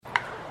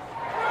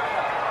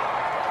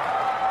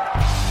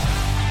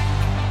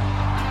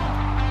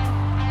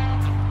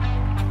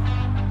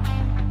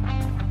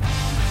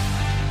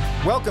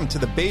Welcome to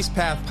the Base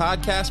Path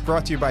Podcast,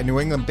 brought to you by New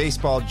England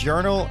Baseball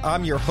Journal.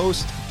 I'm your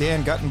host,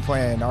 Dan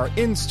Guttenplan. Our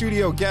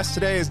in-studio guest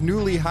today is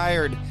newly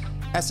hired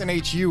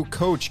SNHU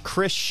coach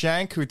Chris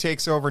Shank, who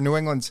takes over New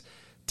England's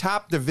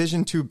top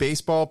Division II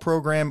baseball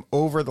program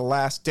over the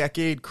last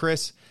decade.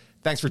 Chris,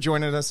 thanks for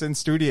joining us in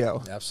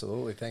studio.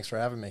 Absolutely. Thanks for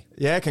having me.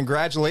 Yeah,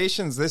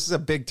 congratulations. This is a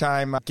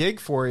big-time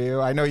gig for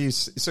you. I know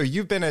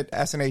you've been at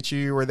SNHU.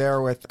 You were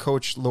there with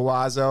Coach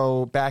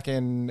Loazo back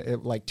in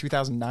like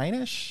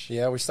 2009-ish?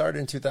 Yeah, we started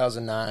in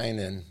 2009,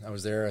 and I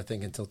was there, I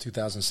think, until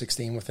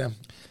 2016 with him.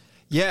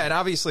 Yeah, and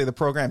obviously the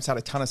program's had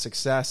a ton of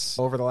success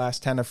over the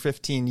last 10 or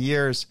 15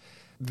 years.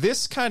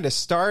 This kind of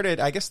started,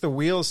 I guess the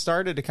wheels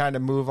started to kind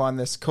of move on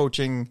this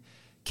coaching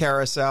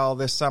carousel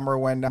this summer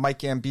when Mike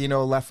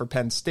Gambino left for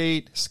Penn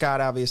State.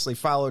 Scott obviously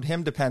followed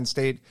him to Penn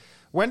State.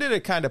 When did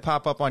it kind of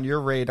pop up on your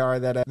radar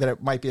that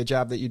it might be a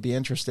job that you'd be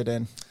interested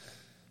in?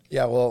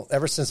 Yeah, well,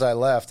 ever since I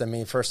left, I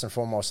mean, first and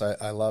foremost,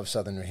 I love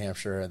Southern New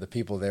Hampshire. The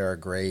people there are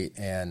great,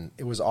 and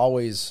I'd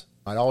always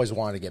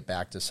wanted to get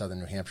back to Southern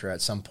New Hampshire at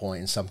some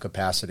point in some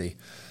capacity.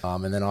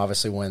 And then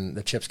obviously when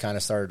the chips kind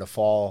of started to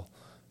fall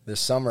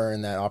this summer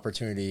and that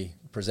opportunity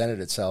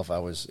presented itself, I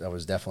was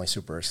definitely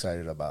super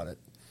excited about it.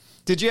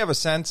 Did you have a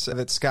sense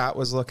that Scott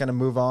was looking to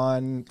move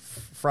on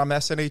from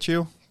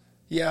SNHU?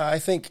 Yeah, I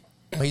think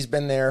he's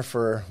been there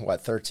for,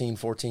 13,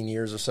 14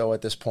 years or so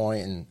at this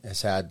point and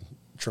has had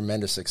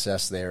tremendous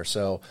success there.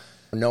 So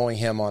knowing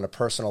him on a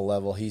personal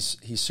level, he's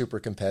super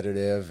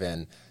competitive,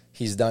 and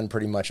he's done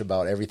pretty much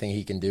about everything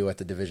he can do at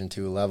the Division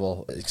II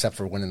level, except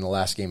for winning the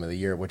last game of the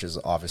year, which is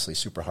obviously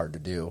super hard to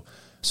do.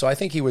 So I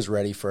think he was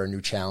ready for a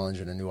new challenge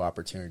and a new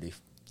opportunity.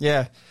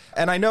 Yeah,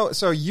 and I know,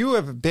 so you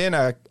have been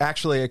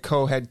actually a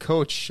co-head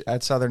coach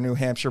at Southern New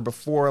Hampshire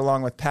before,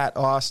 along with Pat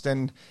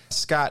Austin.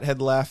 Scott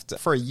had left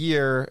for a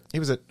year. He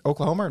was at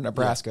Oklahoma or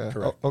Nebraska? Yeah,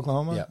 correct.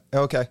 Oklahoma? Yeah.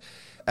 Okay.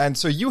 And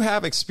so you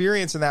have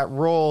experience in that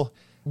role.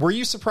 Were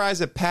you surprised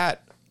that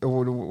Pat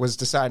was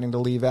deciding to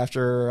leave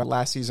after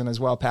last season as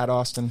well, Pat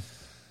Austin?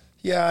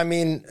 Yeah, I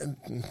mean,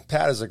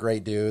 Pat is a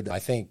great dude. I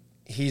think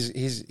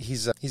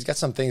he's got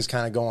some things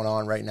kind of going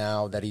on right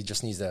now that he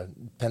just needs to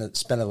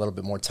spend a little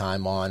bit more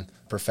time on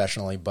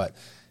professionally, but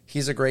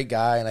he's a great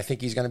guy, and I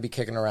think he's going to be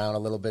kicking around a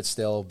little bit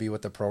still, be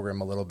with the program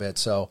a little bit.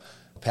 So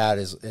Pat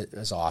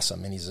is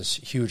awesome, and he's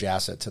a huge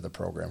asset to the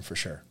program for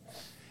sure.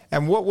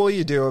 And what will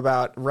you do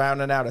about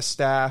rounding out a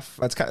staff?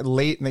 That's kind of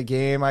late in the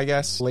game, I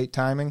guess, late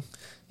timing.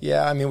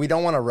 Yeah, I mean, we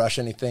don't want to rush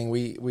anything.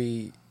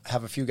 We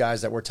have a few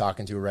guys that we're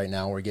talking to right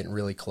now we're getting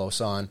really close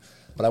on,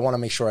 but I want to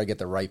make sure I get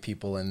the right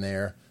people in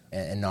there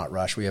and not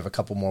rush. We have a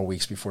couple more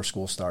weeks before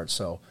school starts.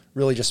 So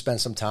really just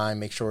spend some time,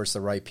 make sure it's the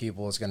right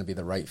people, it's going to be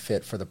the right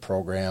fit for the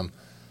program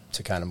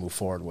to kind of move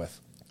forward with.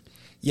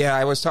 Yeah,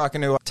 I was talking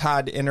to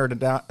Todd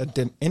Interdonato,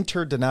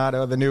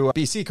 the new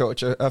BC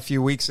coach, a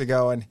few weeks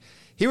ago, and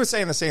he was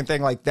saying the same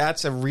thing, like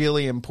that's a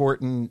really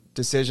important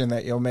decision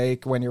that you'll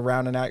make when you're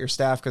rounding out your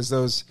staff, because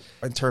those,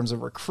 in terms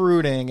of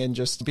recruiting and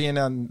just being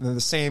on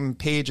the same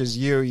page as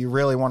you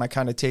really want to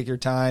kind of take your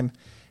time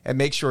and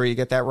make sure you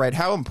get that right.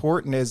 How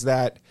important is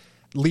that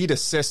lead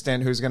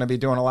assistant who's going to be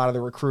doing a lot of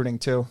the recruiting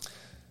too?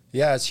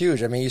 Yeah, it's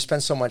huge. I mean, you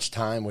spend so much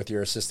time with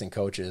your assistant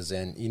coaches,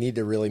 and you need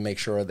to really make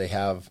sure they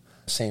have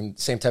same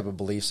type of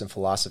beliefs and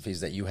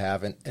philosophies that you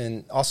have,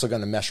 and also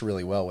going to mesh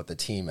really well with the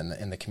team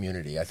and the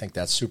community. I think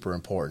that's super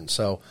important.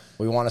 So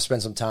we want to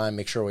spend some time,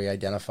 make sure we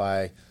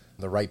identify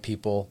the right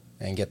people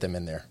and get them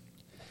in there.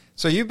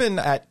 So you've been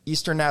at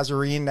Eastern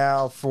Nazarene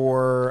now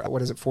for,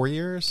 4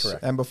 years?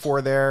 Correct. And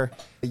before there,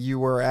 you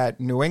were at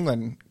New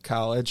England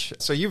College.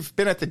 So you've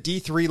been at the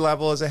D3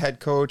 level as a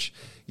head coach.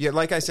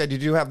 Like I said, you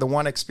do have the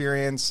 1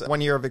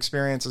 year of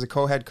experience as a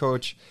co-head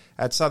coach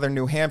at Southern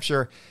New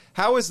Hampshire.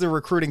 How is the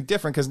recruiting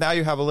different? Because now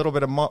you have a little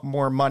bit of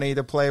more money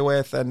to play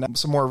with and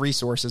some more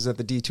resources at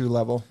the D2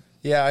 level.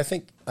 Yeah, I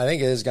think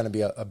it is going to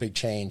be a big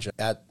change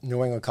at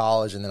New England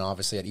College, and then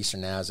obviously at Eastern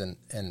Naz and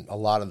a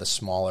lot of the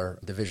smaller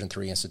Division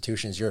III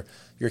institutions. You're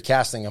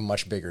casting a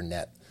much bigger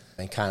net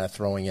and kind of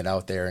throwing it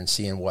out there and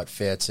seeing what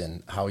fits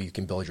and how you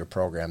can build your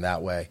program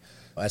that way.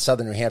 At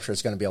Southern New Hampshire,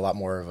 it's going to be a lot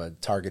more of a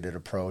targeted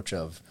approach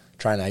of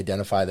trying to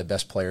identify the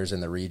best players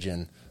in the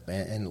region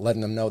and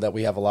letting them know that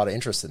we have a lot of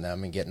interest in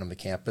them and getting them to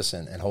campus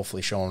and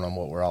hopefully showing them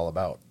what we're all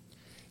about.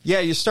 Yeah,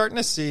 you're starting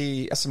to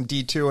see some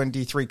D2 and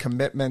D3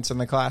 commitments in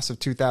the class of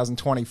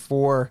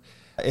 2024.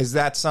 Is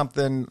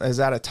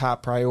that a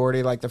top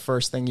priority, like the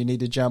first thing you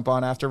need to jump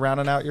on after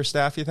rounding out your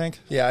staff, you think?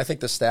 Yeah, I think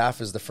the staff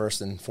is the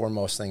first and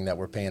foremost thing that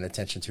we're paying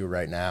attention to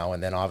right now.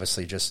 And then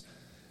obviously just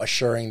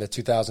assuring the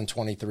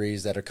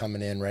 2023s that are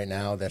coming in right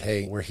now that,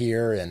 hey, we're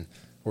here and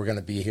we're going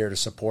to be here to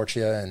support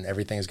you and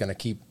everything's going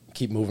to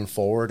keep moving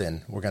forward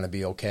and we're going to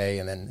be okay.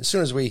 And then as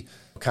soon as we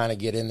kind of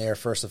get in there,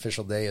 first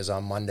official day is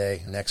on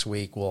Monday next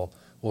week, we'll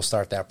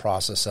start that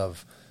process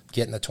of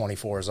getting the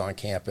 24s on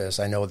campus.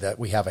 I know that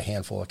we have a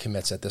handful of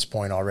commits at this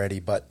point already,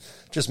 but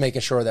just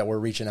making sure that we're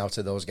reaching out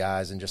to those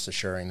guys and just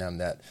assuring them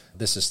that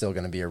this is still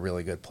going to be a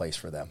really good place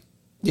for them.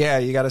 Yeah,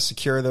 you got to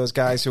secure those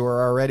guys who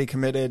are already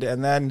committed.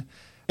 And then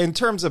in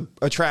terms of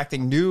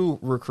attracting new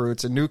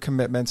recruits and new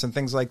commitments and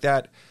things like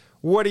that,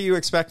 What are you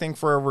expecting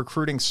for a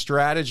recruiting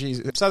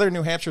strategy? Southern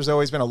New Hampshire's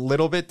always been a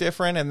little bit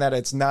different in that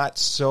it's not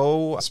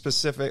so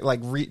specific,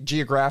 like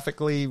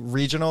geographically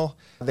regional.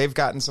 They've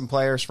gotten some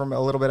players from a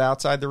little bit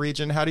outside the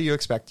region. How do you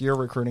expect your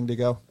recruiting to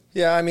go?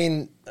 Yeah, I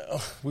mean,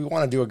 we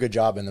want to do a good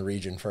job in the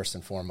region first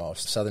and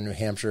foremost. Southern New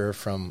Hampshire,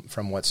 from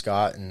what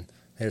Scott and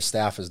his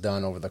staff has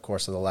done over the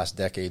course of the last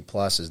decade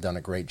plus, has done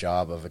a great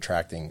job of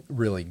attracting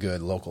really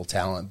good local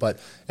talent. But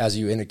as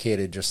you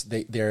indicated, just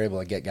they're able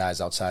to get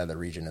guys outside of the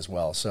region as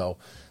well. So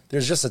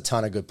there's just a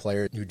ton of good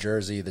players. New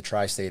Jersey, the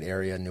tri-state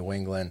area, New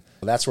England.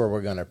 That's where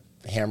we're going to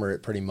hammer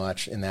it pretty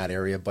much in that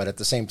area. But at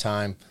the same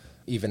time,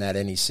 even at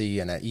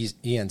NEC and at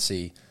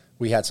ENC,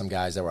 we had some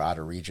guys that were out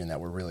of region that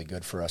were really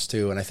good for us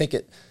too. And I think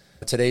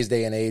today's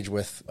day and age,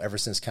 with ever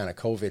since kind of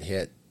COVID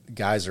hit,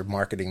 guys are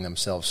marketing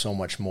themselves so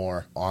much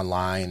more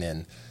online,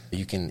 and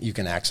you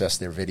can access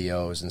their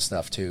videos and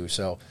stuff too.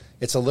 So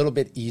it's a little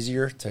bit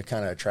easier to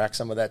kind of attract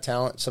some of that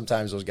talent.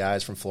 Sometimes those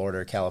guys from Florida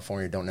or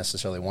California don't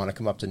necessarily want to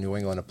come up to New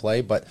England to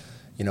play, but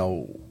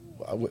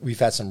we've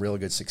had some really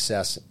good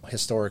success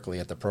historically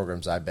at the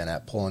programs I've been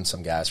at, pulling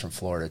some guys from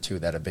Florida too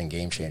that have been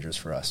game changers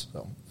for us.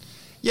 So.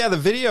 Yeah, the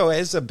video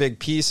is a big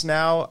piece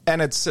now,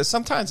 and it's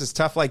sometimes it's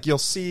tough. Like, you'll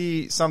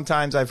see,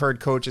 sometimes I've heard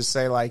coaches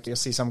say, like, you'll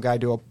see some guy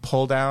do a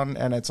pull down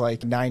and it's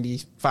like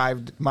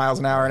 95 miles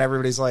an hour, and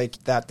everybody's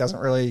like, that doesn't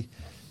really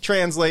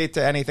translate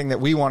to anything that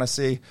we want to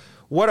see.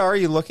 What are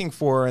you looking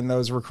for in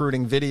those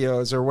recruiting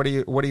videos, or what do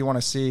you want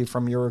to see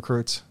from your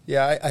recruits?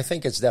 Yeah, I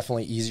think it's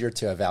definitely easier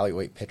to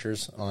evaluate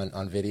pitchers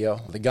on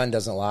video. The gun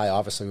doesn't lie.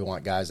 Obviously, we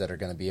want guys that are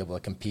going to be able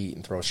to compete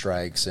and throw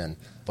strikes,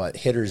 but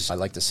hitters, I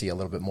like to see a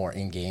little bit more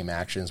in-game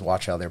actions,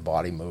 watch how their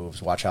body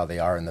moves, watch how they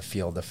are in the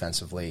field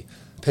defensively.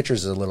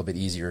 Pitchers is a little bit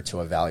easier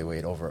to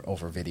evaluate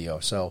over video.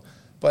 So,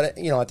 but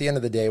at the end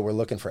of the day, we're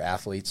looking for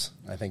athletes.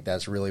 I think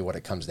that's really what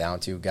it comes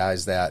down to,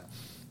 guys that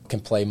can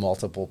play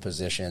multiple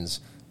positions,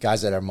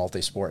 guys that are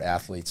multi-sport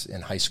athletes in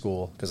high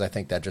school, because I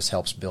think that just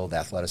helps build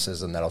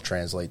athleticism that'll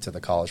translate to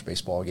the college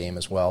baseball game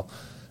as well.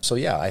 So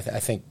yeah, I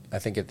think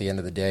at the end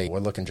of the day, we're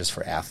looking just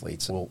for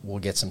athletes. We'll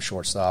get some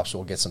shortstops,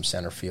 we'll get some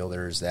center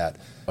fielders that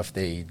if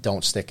they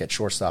don't stick at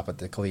shortstop at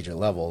the collegiate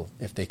level,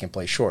 if they can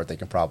play short, they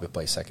can probably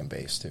play second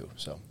base too.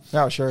 So.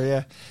 Oh, sure,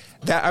 yeah.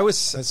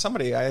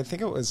 Somebody, I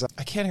think it was,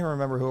 I can't even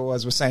remember who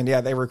it was saying,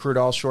 yeah, they recruit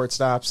all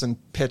shortstops and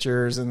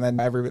pitchers, and then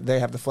they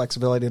have the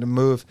flexibility to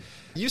move.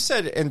 You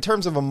said in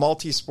terms of a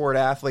multi-sport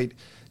athlete,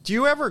 do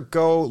you ever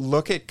go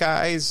look at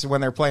guys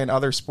when they're playing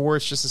other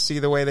sports just to see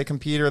the way they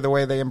compete or the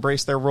way they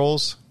embrace their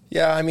roles?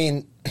 Yeah, I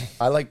mean,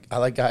 I like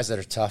guys that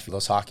are tough.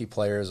 Those hockey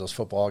players, those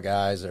football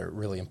guys are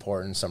really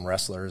important, some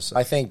wrestlers.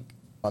 I think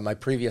on my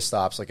previous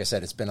stops, like I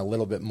said, it's been a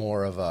little bit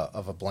more of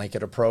a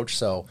blanket approach,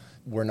 so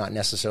we're not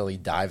necessarily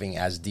diving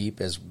as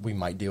deep as we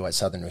might do at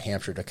Southern New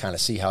Hampshire to kind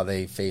of see how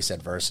they face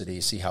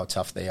adversity, see how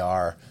tough they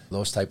are,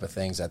 those type of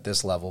things at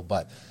this level.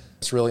 But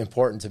it's really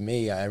important to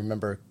me. I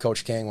remember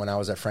Coach King, when I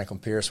was at Franklin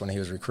Pierce, when he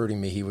was recruiting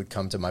me, he would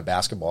come to my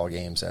basketball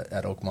games at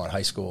Oakmont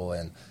High School.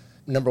 And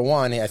number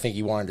one, I think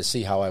he wanted to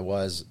see how I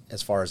was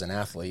as far as an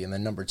athlete. And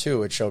then number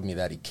two, it showed me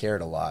that he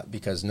cared a lot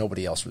because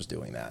nobody else was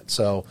doing that.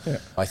 So yeah.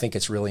 I think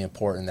it's really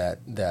important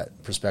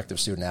that prospective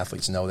student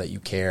athletes know that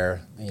you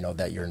care,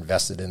 that you're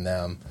invested in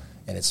them.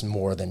 And it's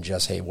more than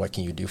just, hey, what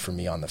can you do for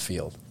me on the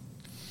field?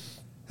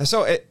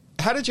 So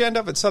how did you end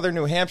up at Southern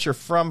New Hampshire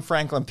from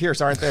Franklin Pierce?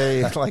 Aren't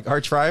they like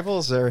arch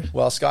rivals? Or?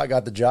 Well, Scott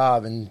got the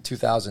job in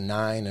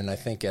 2009, and I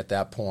think at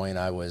that point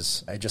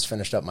I just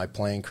finished up my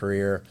playing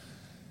career,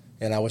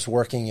 and I was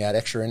working at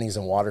Extra Innings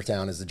in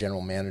Watertown as the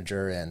general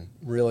manager, and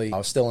really I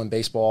was still in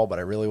baseball, but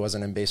I really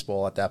wasn't in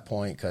baseball at that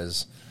point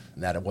because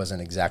that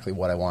wasn't exactly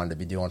what I wanted to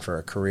be doing for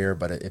a career,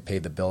 but it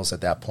paid the bills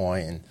at that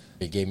point. And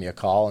he gave me a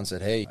call and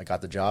said, hey, I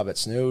got the job at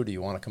SNHU. Do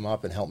you want to come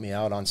up and help me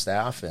out on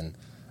staff? And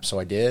so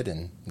I did,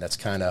 and that's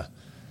kind of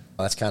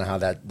how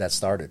that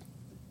started.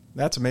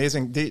 That's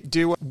amazing.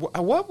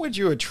 What would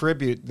you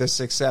attribute the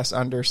success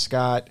under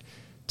Scott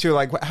to?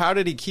 Like, how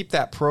did he keep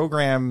that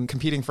program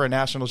competing for a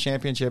national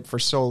championship for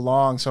so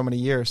long, so many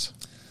years?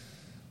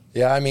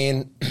 Yeah, I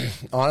mean,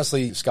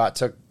 honestly, Scott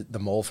took the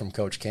mold from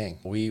Coach King.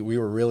 We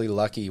were really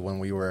lucky when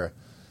we were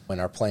in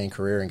our playing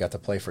career and got to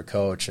play for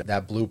Coach.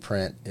 That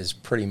blueprint is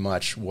pretty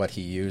much what he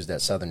used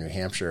at Southern New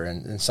Hampshire,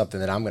 and something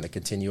that I'm going to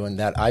continue and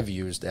that I've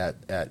used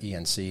at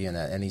ENC and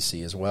at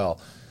NEC as well.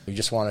 You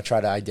just want to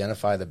try to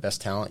identify the best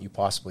talent you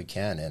possibly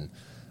can. And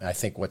I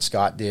think what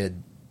Scott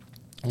did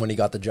when he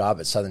got the job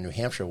at Southern New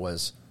Hampshire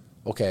was,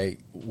 okay,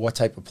 what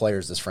type of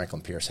players does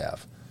Franklin Pierce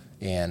have?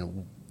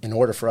 And in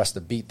order for us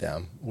to beat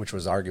them, which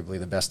was arguably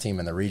the best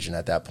team in the region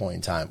at that point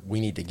in time, we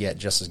need to get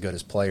just as good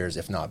as players,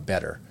 if not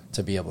better,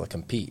 to be able to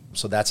compete.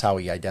 So that's how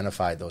he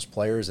identified those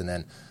players. And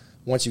then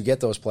once you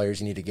get those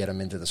players, you need to get them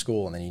into the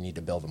school, and then you need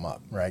to build them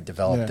up, right?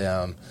 Develop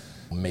them,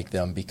 make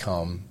them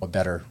become a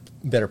better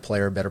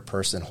player, better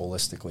person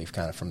holistically,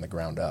 kind of from the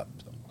ground up.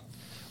 So.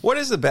 What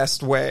is the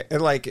best way?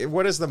 Like,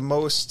 what is the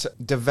most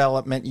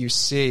development you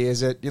see?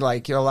 Is it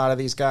like, a lot of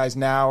these guys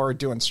now are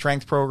doing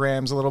strength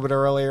programs a little bit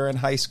earlier in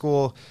high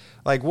school?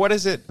 Like, what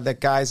is it that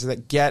guys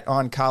that get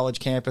on college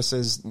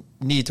campuses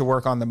need to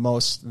work on the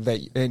most, that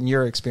in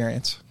your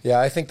experience? Yeah,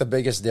 I think the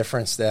biggest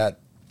difference that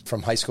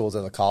from high school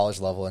to the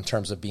college level in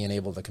terms of being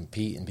able to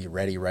compete and be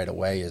ready right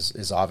away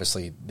is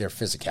obviously their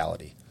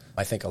physicality.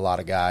 I think a lot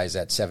of guys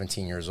at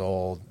 17 years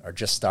old are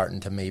just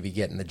starting to maybe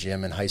get in the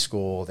gym in high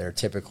school. They're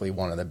typically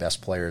one of the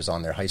best players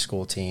on their high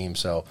school team,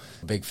 so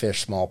big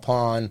fish, small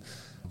pond.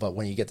 But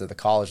when you get to the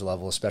college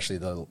level, especially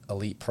the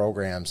elite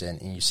programs,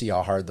 and you see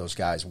how hard those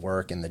guys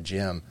work in the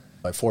gym,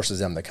 it forces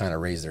them to kind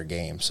of raise their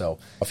game. So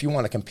if you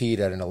want to compete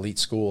at an elite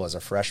school as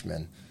a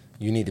freshman,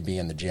 you need to be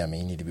in the gym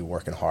and you need to be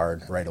working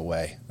hard right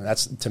away.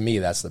 And to me,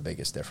 that's the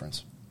biggest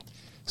difference.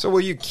 So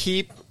will you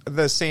keep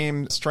the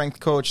same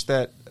strength coach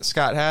that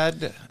Scott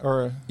had?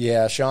 Or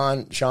Yeah,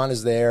 Sean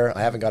is there.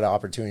 I haven't got an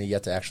opportunity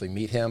yet to actually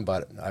meet him,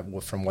 but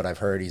from what I've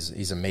heard,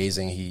 he's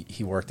amazing.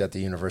 He worked at the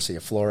University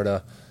of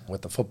Florida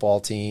with the football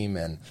team,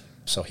 and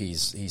so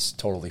he's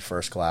totally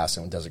first class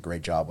and does a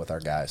great job with our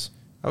guys.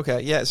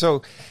 Okay, yeah.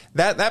 So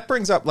that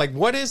brings up, like,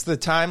 what is the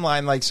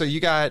timeline? Like, so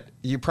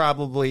you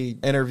probably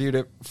interviewed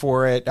it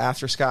for it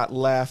after Scott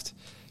left.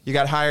 You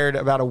got hired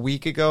about a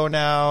week ago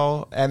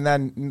now, and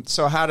then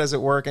so how does it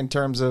work in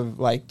terms of,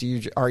 like,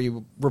 are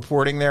you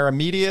reporting there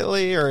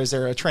immediately, or is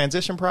there a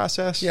transition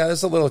process? Yeah,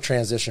 there's a little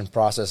transition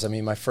process. I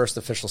mean, my first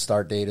official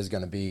start date is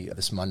going to be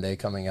this Monday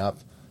coming up,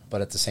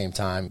 but at the same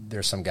time,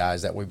 there's some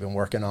guys that we've been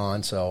working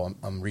on, so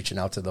I'm reaching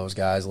out to those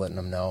guys, letting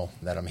them know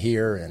that I'm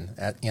here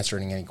and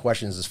answering any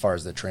questions as far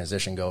as the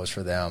transition goes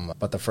for them.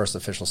 But the first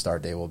official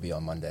start date will be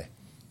on Monday.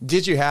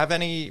 Did you have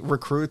any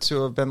recruits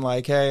who have been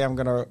like, hey, I'm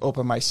going to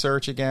open my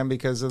search again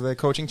because of the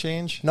coaching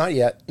change? Not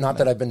yet. Not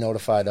that I've been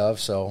notified of,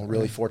 so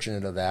really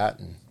fortunate of that.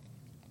 And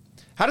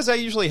how does that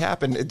usually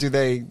happen? Do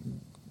they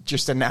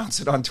just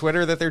announce it on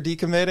Twitter that they're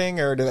decommitting,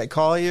 or do they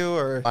call you?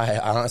 Or I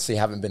honestly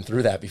haven't been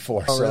through that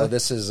before, Oh, so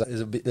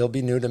really? It'll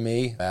be new to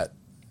me. That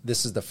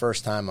this is the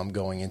first time I'm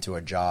going into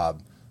a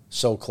job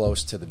so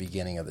close to the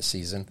beginning of the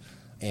season,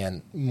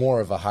 and more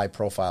of a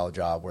high-profile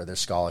job where there's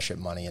scholarship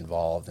money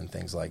involved and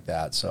things like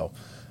that. So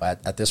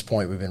at this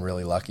point, we've been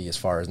really lucky as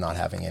far as not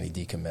having any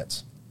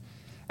decommits.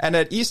 And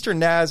at Eastern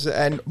Naz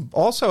and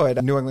also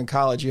at New England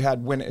College, you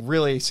had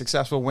really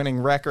successful winning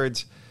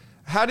records.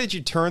 How did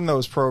you turn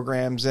those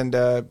programs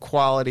into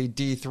quality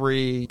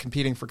D3,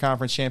 competing for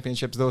conference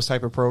championships, those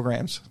type of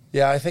programs?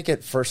 Yeah, I think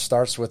it first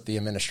starts with the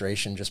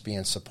administration just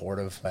being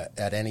supportive.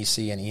 At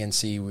NEC and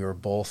ENC, we were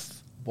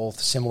both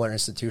similar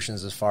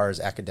institutions as far as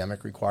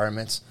academic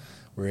requirements.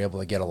 We were able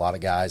to get a lot of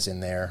guys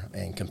in there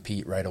and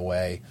compete right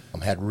away.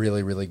 Had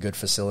really, really good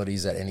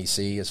facilities at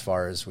NEC as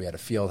far as we had a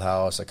field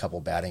house, a couple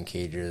batting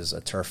cages,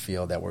 a turf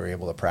field that we were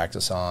able to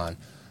practice on.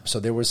 So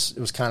it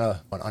was kind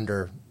of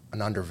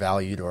an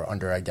undervalued or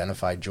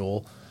under-identified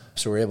jewel.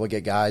 So we were able to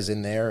get guys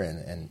in there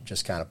and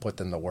just kind of put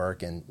them to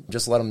work and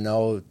just let them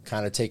know,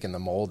 kind of taking the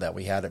mold that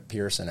we had at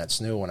Pearson at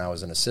SNHU when I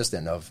was an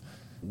assistant of,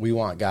 we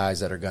want guys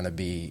that are going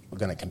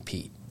to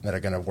compete, that are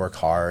going to work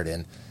hard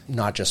and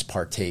not just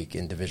partake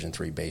in Division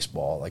III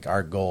baseball. Like,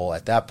 our goal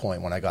at that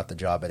point when I got the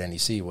job at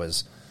NEC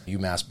was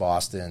UMass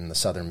Boston, the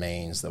Southern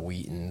Maines, the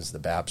Wheatons, the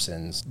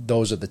Babsons.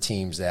 Those are the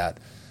teams that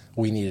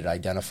we needed to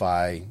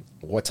identify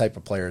what type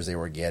of players they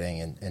were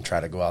getting and try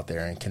to go out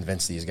there and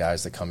convince these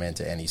guys to come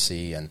into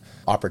NEC. And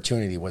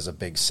opportunity was a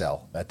big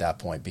sell at that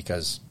point,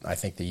 because I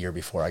think the year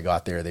before I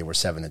got there, they were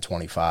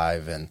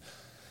 7-25, and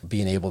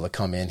being able to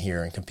come in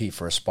here and compete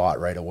for a spot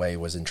right away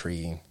was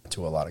intriguing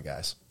to a lot of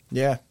guys.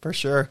 Yeah, for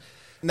sure.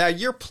 Now,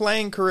 your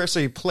playing career, so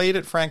you played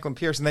at Franklin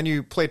Pierce, and then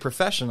you played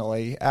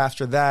professionally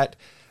after that.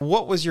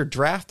 What was your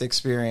draft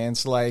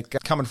experience like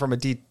coming from a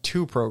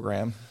D2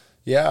 program?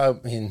 Yeah,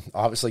 I mean,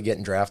 obviously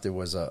getting drafted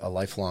was a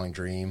lifelong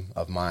dream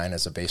of mine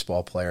as a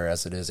baseball player,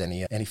 as it is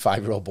any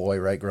 5-year-old boy,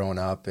 right, growing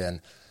up.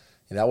 And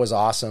that was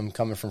awesome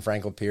coming from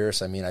Franklin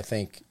Pierce. I mean, I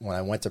think when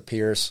I went to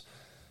Pierce,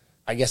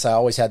 I guess I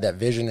always had that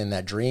vision and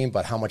that dream,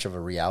 but how much of a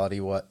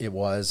reality it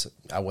was,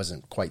 I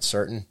wasn't quite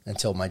certain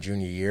until my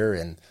junior year.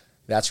 And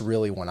that's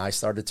really when I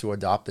started to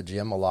adopt the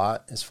gym a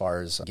lot as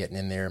far as getting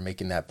in there,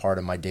 making that part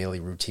of my daily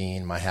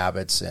routine, my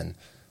habits. And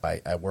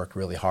I worked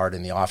really hard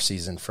in the off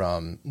season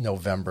from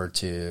November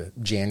to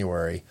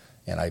January,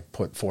 and I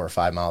put 4 or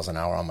 5 miles an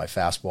hour on my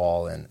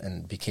fastball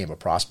and became a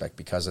prospect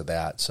because of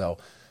that. So,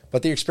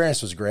 but the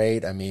experience was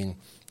great. I mean,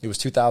 it was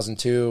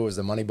 2002, it was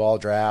the Moneyball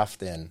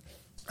draft, and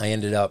I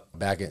ended up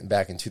back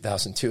in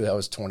 2002. That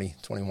was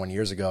 21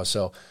 years ago.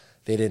 So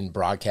they didn't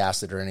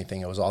broadcast it or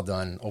anything. It was all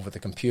done over the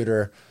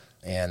computer.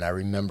 And I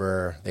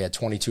remember they had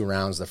 22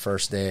 rounds the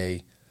first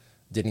day,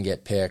 didn't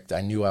get picked. I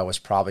knew I was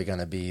probably going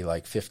to be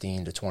like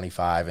 15 to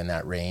 25 in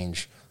that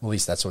range. At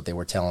least that's what they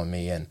were telling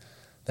me. And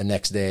the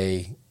next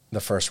day,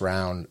 the first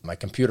round, my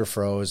computer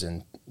froze,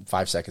 and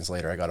 5 seconds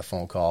later I got a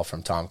phone call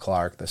from Tom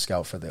Clark, the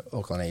scout for the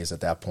Oakland A's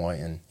at that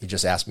point, and he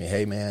just asked me,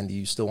 hey, man, do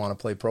you still want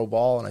to play pro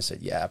ball? And I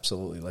said, yeah,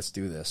 absolutely, let's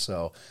do this.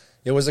 So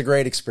it was a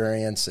great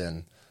experience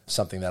and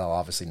something that I'll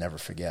obviously never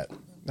forget.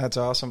 That's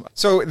awesome.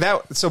 So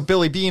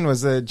Billy Bean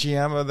was the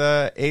GM of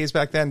the A's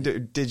back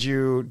then.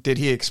 Did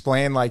he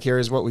explain, like,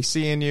 here's what we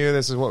see in you,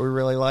 this is what we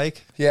really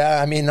like?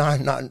 Yeah, I mean,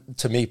 not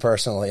to me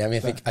personally. I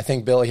mean, I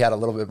think Billy had a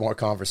little bit more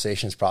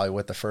conversations probably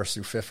with the first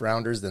through fifth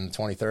rounders than the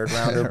 23rd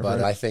rounder.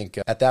 But right. I think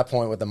at that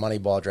point with the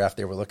Moneyball draft,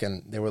 they were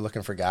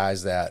looking for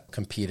guys that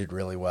competed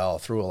really well,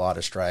 threw a lot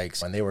of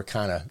strikes, and they were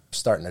kind of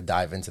starting to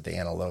dive into the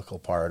analytical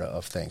part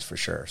of things for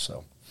sure.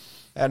 So.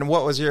 And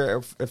what was your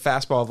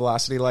fastball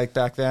velocity like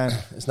back then?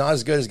 It's not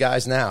as good as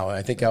guys now.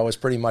 I think I was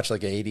pretty much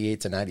like an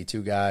 88 to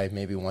 92 guy,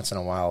 maybe once in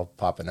a while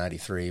pop a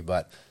 93.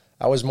 But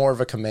I was more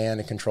of a command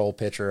and control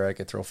pitcher. I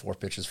could throw 4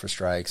 pitches for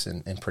strikes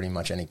in pretty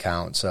much any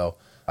count. So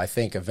I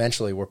think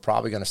eventually we're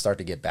probably going to start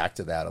to get back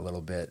to that a little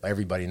bit.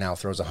 Everybody now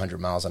throws 100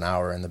 miles an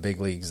hour. In the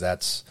big leagues,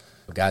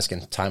 guys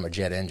can time a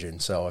jet engine.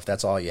 So if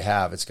that's all you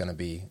have, it's going to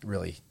be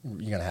really, you're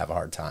going to have a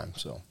hard time.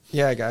 So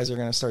yeah, guys are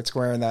going to start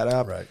squaring that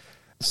up. Right.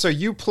 So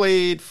you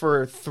played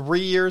for 3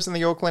 years in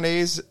the Oakland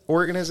A's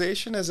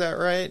organization, is that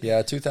right?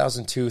 Yeah,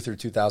 2002 through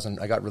 2000.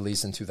 I got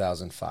released in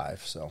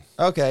 2005. So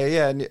okay,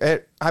 yeah.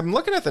 And I'm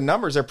looking at the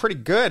numbers; they're pretty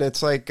good.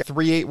 It's like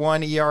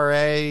 3.81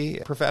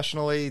 ERA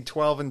professionally,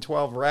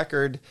 12-12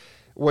 record.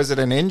 Was it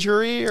an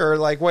injury, or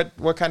like what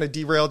kind of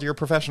derailed your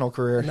professional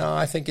career? No,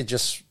 I think it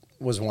just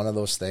was one of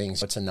those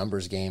things. It's a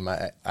numbers game.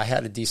 I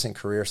had a decent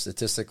career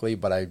statistically,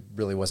 but I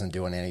really wasn't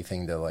doing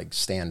anything to like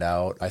stand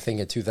out. I think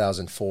in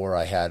 2004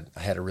 I had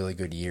a really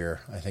good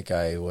year. I think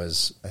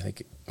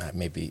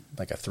maybe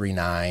like a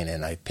 3.9,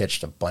 and I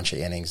pitched a bunch of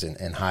innings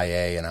in high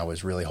A, and I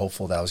was really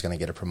hopeful that I was going to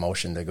get a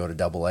promotion to go to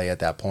Double A at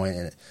that point.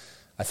 And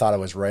I thought I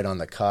was right on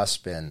the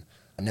cusp, and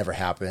it never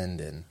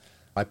happened. And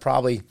I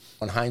probably,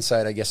 on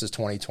hindsight, I guess is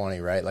 2020,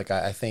 right? Like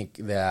I think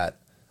that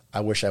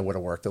I wish I would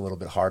have worked a little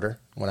bit harder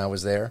when I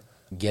was there.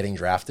 Getting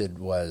drafted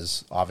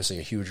was obviously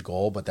a huge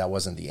goal, but that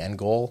wasn't the end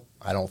goal.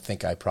 I don't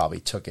think I probably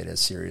took it as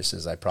serious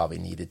as I probably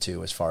needed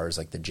to, as far as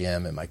like the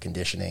gym and my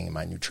conditioning and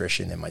my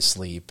nutrition and my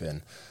sleep.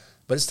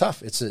 But it's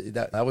tough.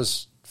 That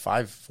was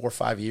 4 or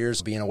 5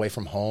 years being away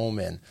from home,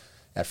 and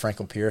at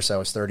Franklin Pierce, I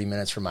was 30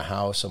 minutes from my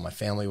house, so my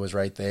family was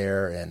right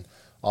there. And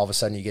all of a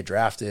sudden, you get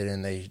drafted,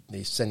 and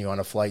they send you on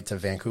a flight to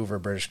Vancouver,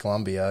 British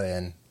Columbia,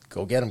 and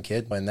go get them,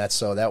 kid. And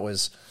that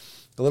was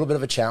a little bit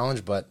of a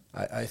challenge, but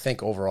I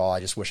think overall I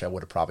just wish I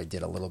would have probably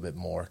did a little bit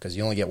more, because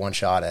you only get one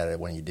shot at it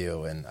when you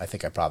do, and I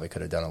think I probably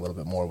could have done a little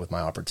bit more with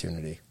my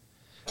opportunity.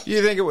 Do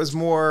you think it was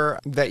more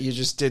that you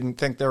just didn't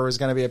think there was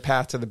going to be a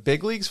path to the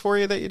big leagues for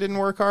you, that you didn't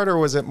work hard, or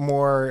was it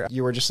more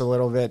you were just a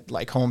little bit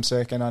like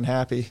homesick and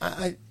unhappy?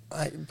 I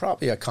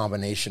probably a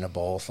combination of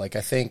both. Like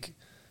I think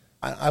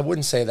I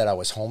wouldn't say that I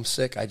was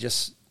homesick.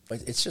 It's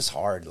just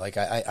hard. Like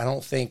I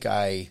don't think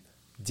I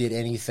did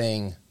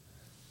anything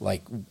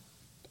like.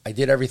 I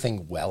did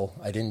everything well.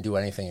 I didn't do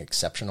anything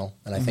exceptional.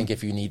 And I think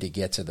if you need to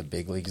get to the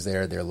big leagues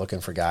they're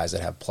looking for guys that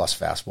have plus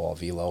fastball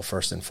velo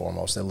first and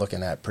foremost. They're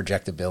looking at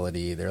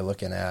projectability. They're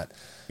looking at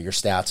your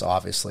stats,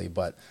 obviously.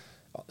 But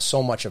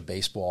so much of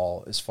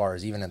baseball, as far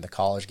as even in the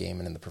college game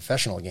and in the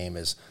professional game,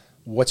 is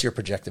what's your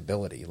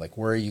projectability? Like,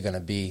 where are you going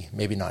to be?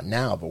 Maybe not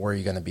now, but where are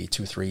you going to be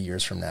 2-3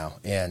 years from now?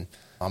 And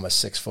I'm a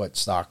 6-foot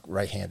stock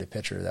right-handed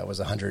pitcher that was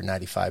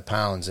 195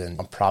 pounds, and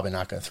I'm probably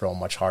not going to throw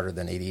much harder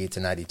than 88 to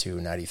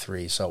 92,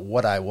 93. So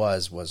what I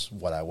was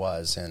what I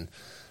was, and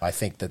I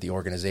think that the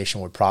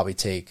organization would probably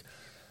take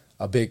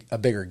a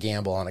bigger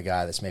gamble on a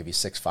guy that's maybe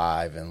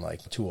 6'5" and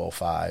like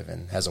 205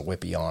 and has a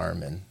whippy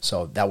arm, and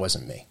so that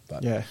wasn't me.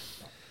 But yeah.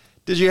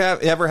 Did you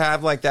ever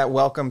have like that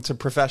welcome to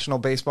professional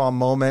baseball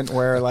moment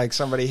where like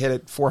somebody hit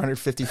it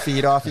 450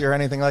 feet off you or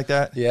anything like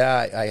that?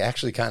 Yeah, I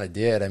actually kind of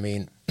did. I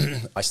mean,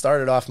 I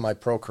started off my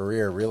pro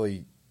career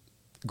really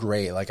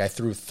great. Like I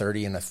threw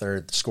 30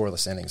 1/3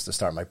 scoreless innings to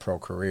start my pro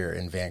career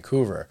in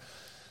Vancouver.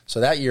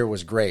 So that year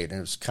was great, and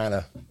it was kind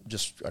of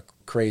just a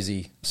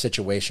crazy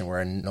situation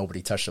where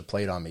nobody touched the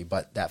plate on me.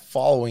 But that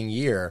following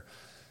year,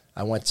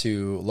 I went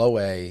to Low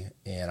A,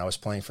 and I was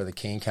playing for the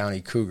Kane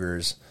County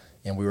Cougars,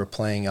 and we were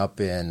playing up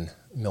in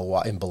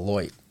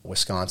Beloit,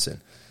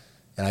 Wisconsin,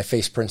 and I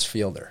faced Prince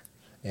Fielder,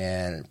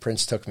 and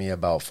Prince took me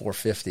about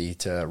 450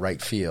 to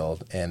right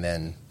field, and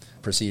then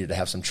proceeded to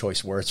have some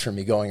choice words for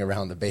me going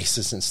around the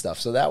bases and stuff.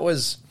 So that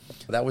was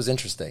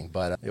interesting,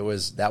 but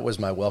that was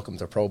my welcome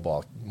to pro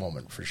ball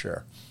moment for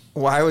sure.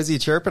 Why was he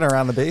chirping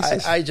around the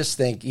bases? I just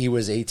think he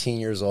was 18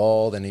 years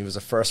old, and he was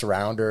a first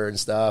rounder and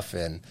stuff,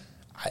 and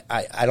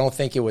I don't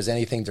think it was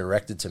anything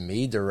directed to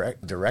me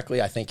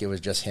directly. I think it was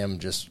just him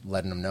just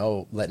letting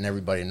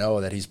everybody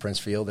know that he's Prince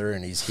Fielder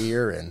and he's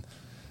here, and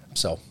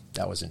so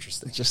that was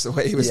interesting. Just the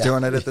way he was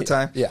doing it at the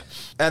time? Yeah.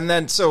 And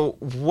then, so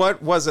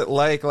what was it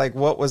like? Like,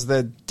 what was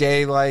the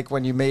day like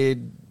when you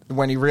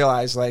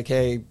realized, like,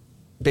 hey,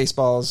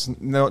 baseball's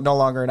no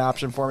longer an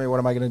option for me. What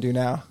am I going to do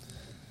now?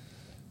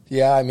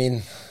 Yeah, I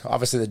mean,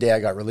 obviously the day I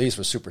got released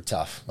was super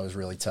tough. It was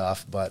really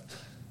tough, but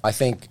I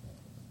think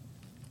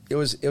it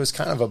was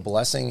kind of a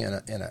blessing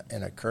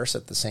and a curse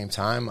at the same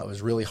time. It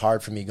was really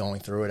hard for me going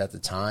through it at the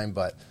time,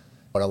 but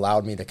what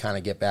allowed me to kind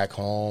of get back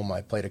home. I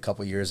played a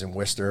couple years in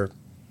Worcester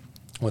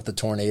with the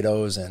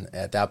Tornadoes, and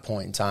at that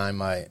point in time,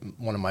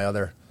 one of my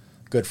other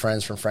good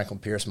friends from Franklin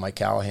Pierce. Mike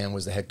Callahan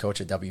was the head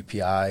coach at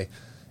WPI,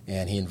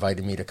 and he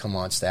invited me to come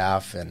on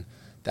staff. And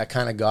that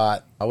kind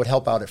of I would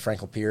help out at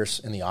Franklin Pierce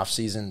in the off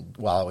season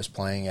while I was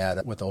playing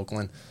with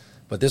Oakland.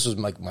 But this was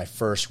my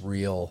first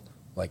real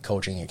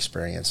coaching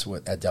experience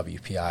at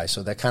WPI.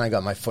 So that kind of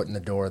got my foot in the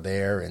door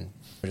there, and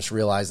I just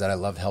realized that I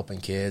loved helping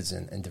kids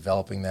and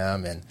developing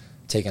them, and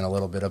taking a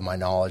little bit of my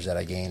knowledge that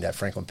I gained at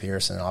Franklin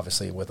Pierce and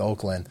obviously with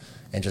Oakland,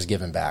 and just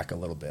giving back a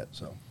little bit.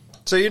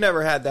 So you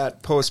never had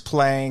that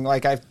post-playing,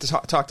 I've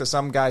talked to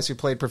some guys who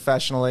played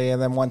professionally,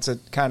 and then once it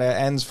kind of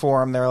ends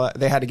for them,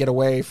 they had to get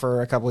away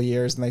for a couple of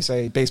years, and they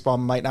say baseball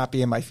might not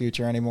be in my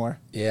future anymore.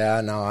 Yeah,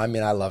 no, I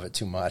love it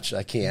too much.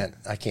 I can't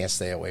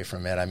stay away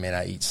from it.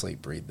 I eat,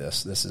 sleep, breathe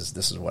this. This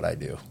is what I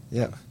do.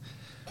 Yeah.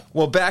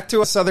 Well, back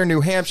to Southern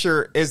New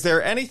Hampshire, is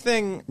there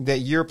anything that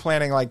you're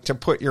planning to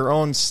put your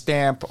own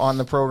stamp on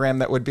the program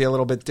that would be a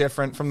little bit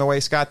different from the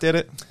way Scott did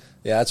it?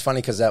 Yeah, it's funny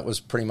because that was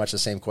pretty much the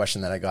same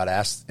question that I got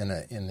asked in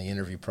the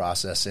interview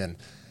process, and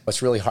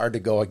it's really hard to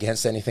go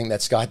against anything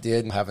that Scott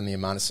did, having the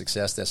amount of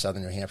success that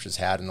Southern New Hampshire's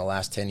had in the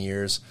last 10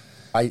 years.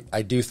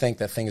 I do think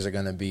that things are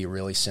going to be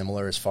really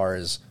similar as far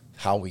as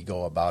how we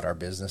go about our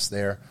business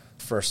there.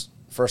 First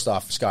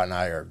off, Scott and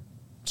I are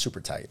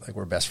super tight.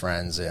 We're best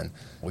friends, and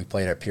we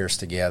played at Pierce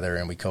together,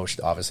 and we coached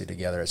obviously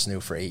together at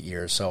SNHU for 8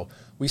 years. So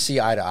we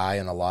see eye to eye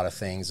on a lot of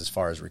things as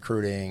far as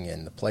recruiting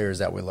and the players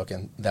that we're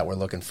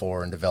looking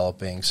for and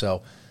developing.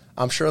 So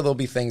I'm sure there'll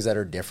be things that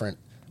are different,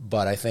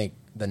 but I think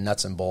the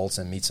nuts and bolts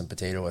and meats and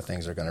potato of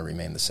things are going to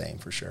remain the same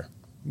for sure.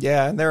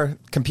 Yeah, and they're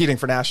competing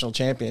for national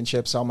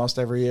championships almost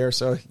every year.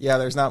 So yeah,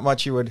 there's not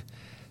much you would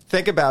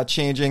think about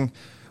changing.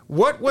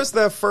 What was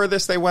the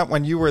furthest they went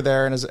when you were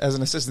there, and as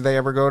an assistant, did they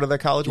ever go to the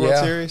College World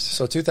Series?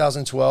 So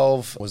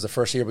 2012 was the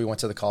first year we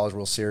went to the College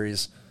World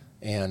Series,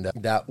 and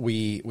that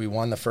we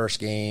won the first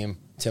game.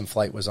 Tim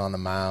Flight was on the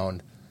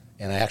mound,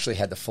 and I actually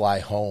had to fly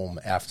home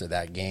after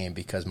that game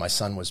because my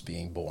son was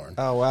being born.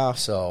 Oh, wow.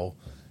 So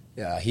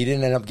yeah, he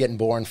didn't end up getting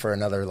born for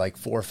another 4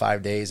 or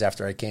 5 days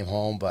after I came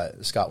home,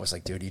 but Scott was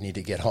like, dude, you need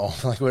to get home.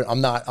 I'm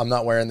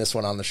not wearing this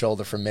one on the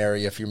shoulder for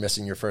Mary if you're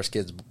missing your first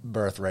kid's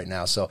birth right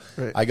now. So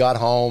right. I got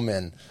home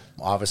and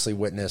obviously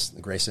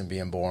witnessed Grayson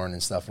being born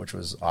and stuff, which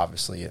was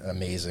obviously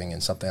amazing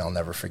and something I'll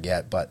never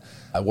forget. But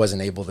I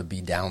wasn't able to be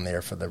down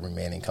there for the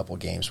remaining couple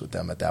games with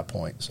them at that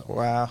point. So.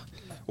 Wow.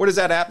 What is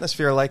that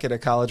atmosphere like at a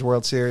College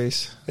World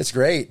Series? It's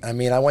great. I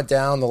went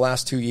down the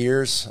last 2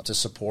 years to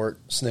support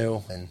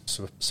SNHU and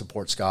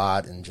support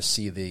Scott and just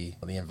see the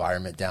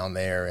environment down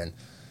there. And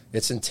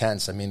it's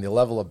intense. The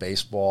level of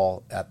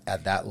baseball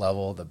at that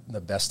level,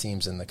 the best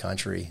teams in the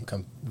country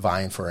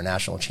vying for a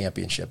national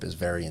championship is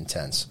very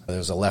intense. There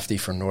was a lefty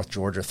from North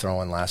Georgia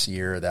throwing last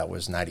year that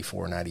was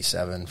 94,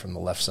 97 from the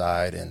left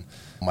side, and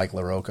Mike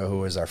LaRocca, who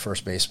was our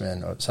first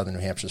baseman, Southern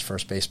New Hampshire's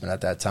first baseman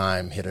at that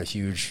time, hit a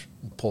huge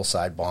pull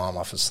side bomb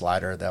off a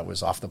slider that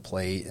was off the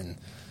plate, and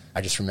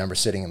I just remember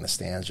sitting in the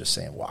stands just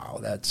saying, wow,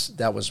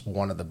 that was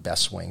one of the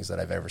best swings that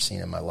I've ever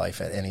seen in my life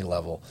at any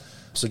level.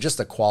 So just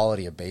the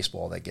quality of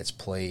baseball that gets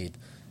played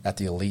at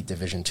the elite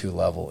Division II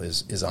level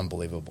is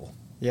unbelievable.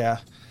 Yeah.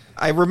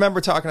 I remember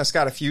talking to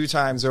Scott a few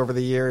times over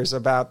the years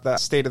about the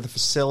state of the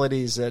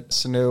facilities at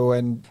SNHU,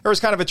 and there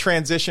was kind of a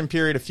transition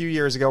period a few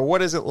years ago.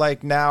 What is it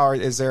like now?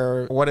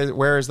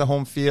 Where is the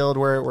home field?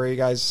 Where you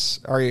guys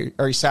are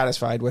you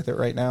satisfied with it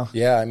right now?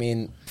 Yeah,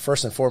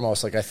 first and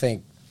foremost, I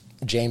think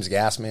James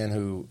Gassman,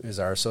 who is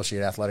our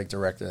associate athletic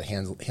director that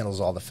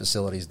handles all the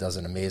facilities, does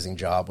an amazing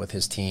job with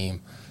his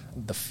team.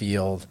 The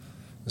field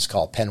is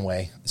called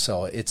Penway,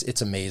 so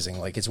it's amazing.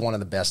 It's one of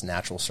the best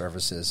natural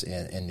surfaces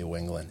in New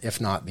England, if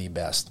not the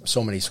best.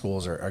 So many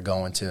schools are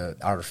going to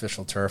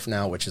artificial turf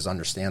now, which is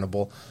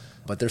understandable,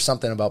 but there's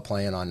something about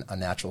playing on a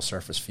natural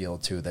surface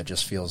field too that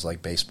just feels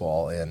like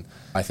baseball. And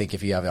I think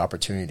if you have the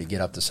opportunity to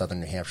get up to Southern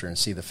New Hampshire and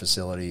see the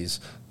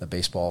facilities, the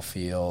baseball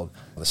field,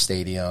 the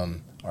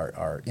stadium,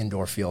 our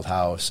indoor field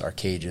house, our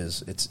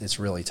cages, it's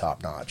really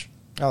top notch.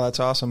 Oh, that's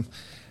awesome.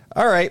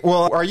 All right.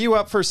 Well, are you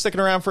up for sticking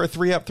around for a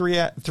 3-up,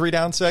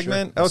 3-down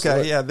segment? Sure.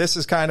 Okay. Yeah. This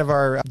is kind of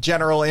our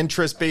general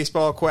interest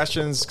baseball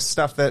questions,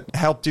 stuff that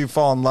helped you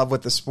fall in love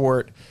with the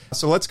sport.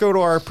 So let's go to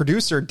our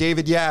producer,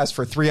 David Yaz,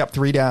 for 3-up,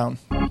 3-down.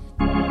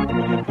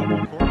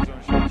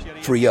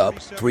 3-up,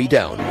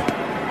 3-down.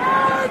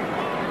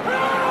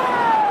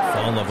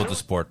 Fall in love with the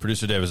sport.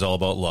 Producer Dave is all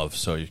about love,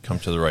 so you come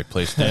to the right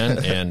place,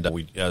 Dan. And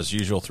we, as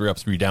usual, 3-up,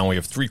 3-down. We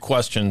have 3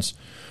 questions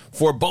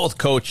for both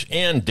Coach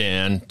and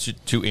Dan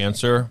to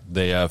answer.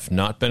 They have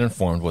not been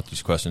informed what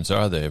these questions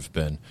are. They have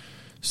been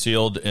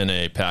sealed in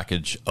a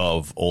package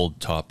of old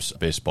Topps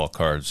baseball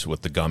cards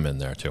with the gum in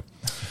there, too.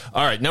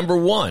 All right, number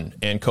 1.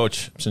 And,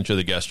 Coach, since you're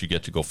the guest, you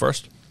get to go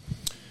first.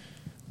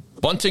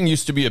 Bunting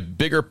used to be a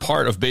bigger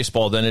part of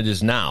baseball than it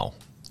is now.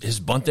 Is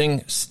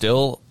bunting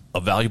still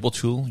a valuable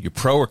tool? You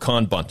pro or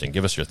con bunting?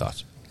 Give us your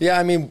thoughts.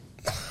 Yeah,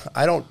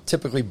 I don't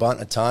typically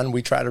bunt a ton.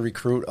 We try to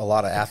recruit a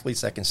lot of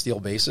athletes that can steal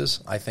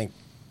bases. I think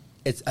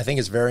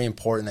it's very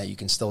important that you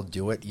can still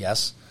do it,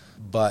 yes.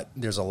 but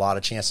there's a lot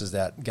of chances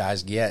that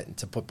guys get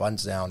to put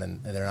bunts down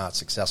and they're not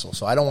successful.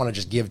 So I don't want to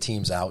just give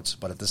teams outs,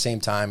 but at the same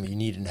time, you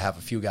need to have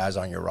a few guys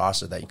on your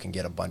roster that you can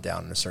get a bunt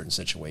down in a certain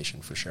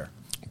situation for sure.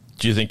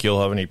 Do you think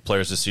you'll have any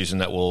players this season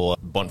that will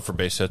bunt for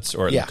base hits?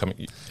 Or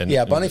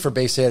bunting for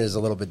base hit is a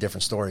little bit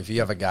different story. If you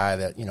have a guy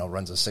that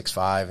runs a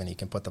 6.5 and he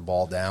can put the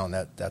ball down,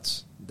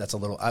 that's a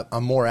little.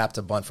 I'm more apt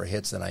to bunt for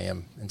hits than I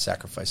am in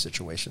sacrifice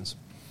situations.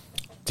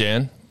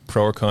 Dan,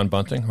 pro or con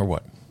bunting or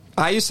what?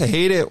 I used to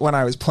hate it when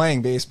I was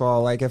playing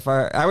baseball. Like if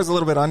I was a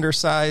little bit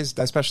undersized,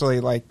 especially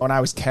like when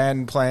I was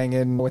 10 playing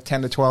in with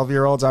 10 to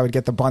 12-year-olds, I would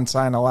get the bunt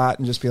sign a lot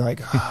and just be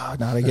like, oh,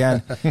 not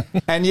again.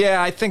 And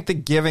yeah, I think the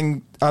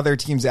giving other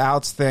teams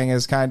outs thing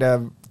is kind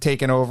of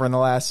taken over in the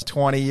last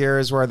 20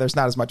 years where there's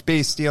not as much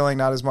base stealing,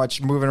 not as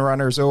much moving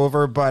runners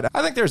over. But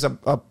I think there's a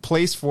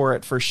place for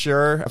it for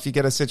sure. If you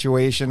get a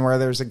situation where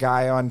there's a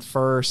guy on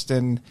first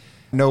and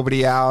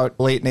nobody out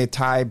late in a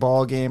tie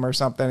ball game or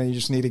something, and you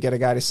just need to get a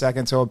guy to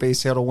second so a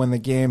base hit will win the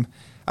game.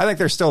 I think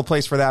there's still a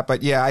place for that,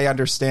 but yeah, I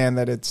understand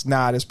that it's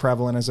not as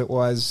prevalent as it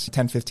was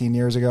 10, 15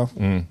 years ago.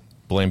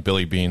 Blame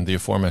Billy Bean, the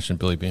aforementioned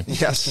Billy Bean.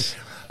 Yes.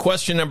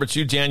 Question number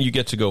 2, Dan, you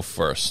get to go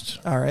first.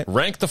 All right.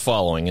 Rank the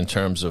following in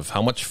terms of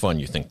how much fun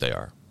you think they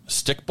are.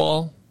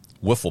 Stickball,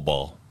 wiffle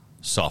ball,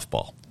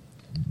 softball.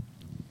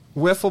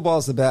 Wiffle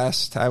ball's the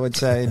best, I would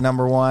say,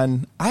 number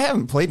one. I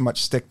haven't played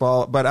much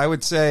stickball, but I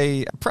would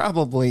say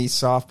probably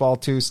softball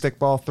 2,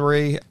 stickball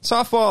 3.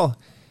 Softball,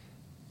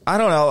 I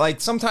don't know. Like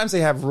sometimes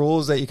they have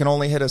rules that you can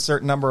only hit a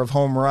certain number of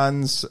home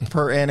runs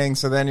per inning,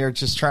 so then you're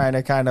just trying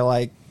to kind of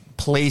like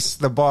place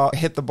the ball,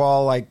 hit the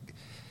ball like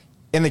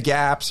in the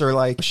gaps or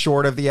like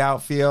short of the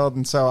outfield,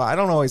 and so I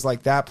don't always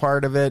like that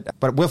part of it.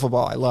 But wiffle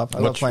ball, I love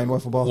playing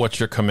wiffle ball.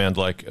 What's your command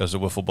like as a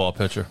wiffle ball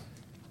pitcher?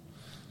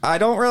 I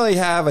don't really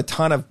have a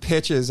ton of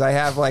pitches. I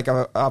have like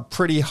a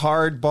pretty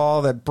hard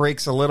ball that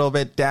breaks a little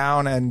bit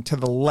down and to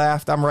the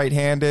left. I'm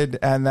right-handed,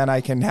 and then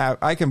I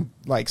can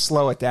like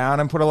slow it down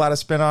and put a lot of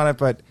spin on it,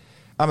 but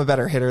I'm a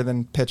better hitter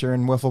than pitcher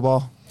in wiffle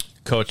ball.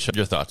 Coach,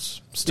 your thoughts?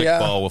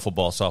 Stickball, wiffle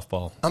ball,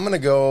 softball? I'm gonna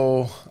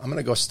go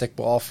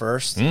stickball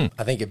first.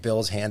 I think it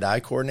builds hand-eye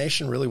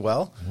coordination really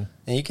well,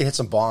 and you can hit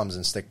some bombs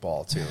in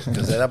stickball too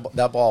because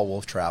that ball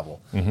will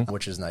travel,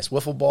 which is nice.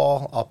 Wiffle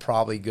ball, I'll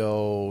probably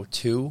go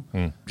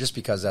 2, just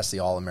because that's the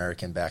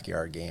all-American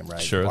backyard game,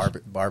 right? Sure.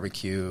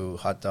 Barbecue,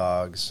 hot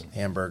dogs,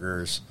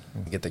 hamburgers.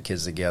 Get the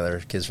kids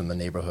together, kids from the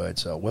neighborhood.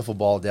 So wiffle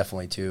ball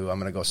definitely 2. I'm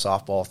gonna go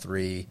softball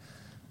 3.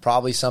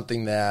 Probably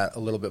something that a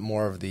little bit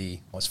more of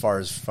as far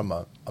as from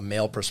a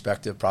male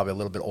perspective, probably a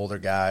little bit older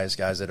guys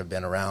that have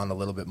been around a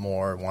little bit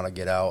more, want to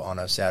get out on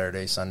a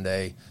Saturday,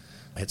 Sunday,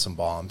 hit some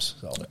bombs.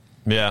 So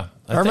yeah.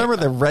 I remember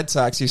the Red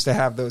Sox used to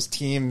have those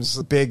teams,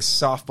 big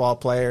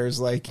softball players,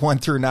 like 1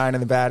 through 9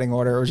 in the batting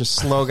order. It was just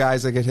slow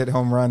guys that could hit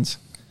home runs.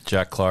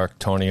 Jack Clark,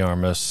 Tony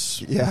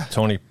Armas,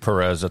 Tony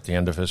Perez at the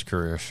end of his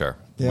career, sure.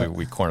 Yeah.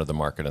 We cornered the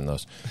market in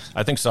those.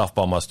 I think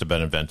softball must have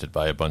been invented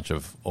by a bunch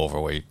of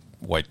overweight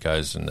white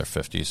guys in their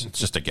 50s. It's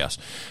just a guess.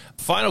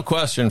 Final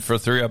question for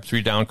 3 Up,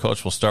 3 Down,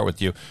 Coach. We'll start with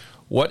you.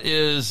 What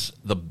is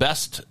the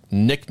best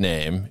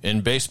nickname in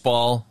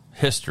baseball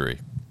history?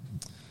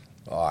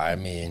 Oh, I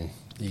mean,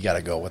 you got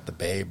to go with the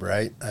Babe,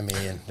 right? I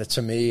mean,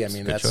 to me,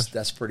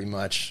 that's pretty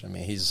much. I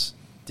mean, he's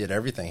did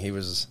everything. He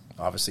was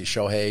obviously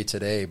Shohei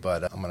today,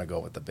 but I'm going to go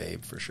with the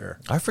Babe for sure.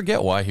 I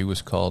forget why he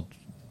was called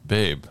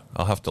Babe.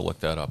 I'll have to look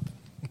that up.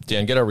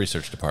 Dan, get our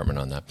research department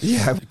on that.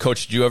 Yeah.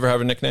 Coach, do you ever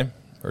have a nickname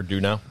or do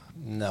now?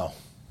 No,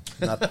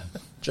 not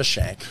just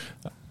Shank.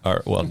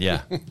 Well,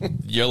 yeah.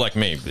 You're like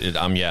me.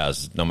 I'm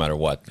Yaz, no matter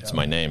what. It's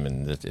my name,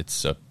 and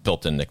it's a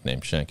built-in nickname.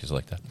 Shank is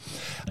like that.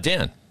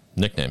 Dan,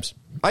 nicknames.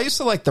 I used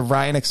to like the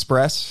Ryan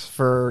Express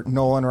for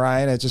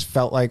Ryan. It just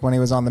felt like when he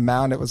was on the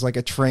mound, it was like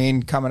a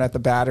train coming at the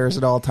batters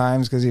at all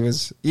times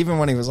because even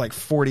when he was like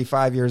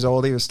 45 years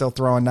old, he was still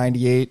throwing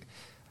 98.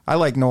 I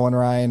like Nolan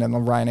Ryan and the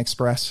Ryan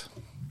Express.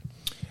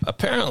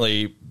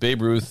 Apparently,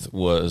 Babe Ruth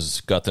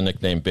got the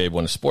nickname Babe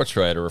when a sports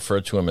writer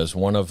referred to him as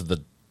one of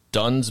the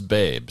Dunn's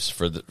babes.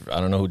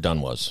 I don't know who Dunn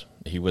was.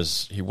 He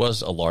was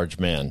a large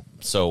man.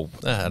 So,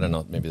 I don't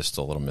know. Maybe there's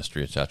still a little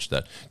mystery attached to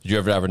that. Did you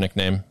ever have a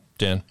nickname,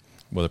 Dan,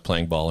 whether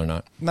playing ball or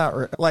not?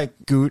 Not like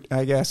Goot,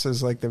 I guess,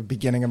 is like the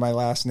beginning of my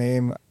last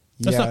name.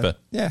 That's not bad.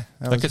 Yeah.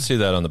 I could see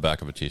that on the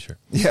back of a T-shirt.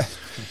 Yeah.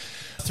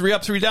 3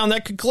 Up, 3 Down.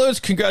 That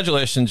concludes.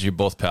 Congratulations. You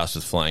both passed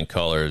with flying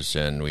colors,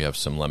 and we have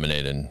some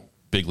lemonade and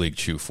Big League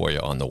Chew for you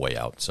on the way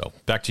out. So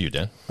back to you,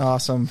 Dan.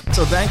 Awesome.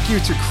 So thank you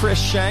to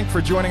Chris Shank for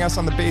joining us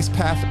on the Base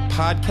Path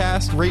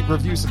Podcast. Rate,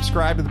 review,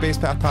 subscribe to the Base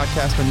Path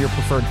Podcast on your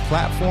preferred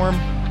platform.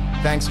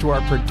 Thanks to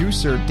our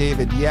producer,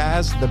 David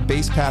Yaz. The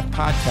Base Path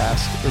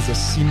Podcast is a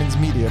Siemens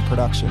Media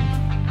production.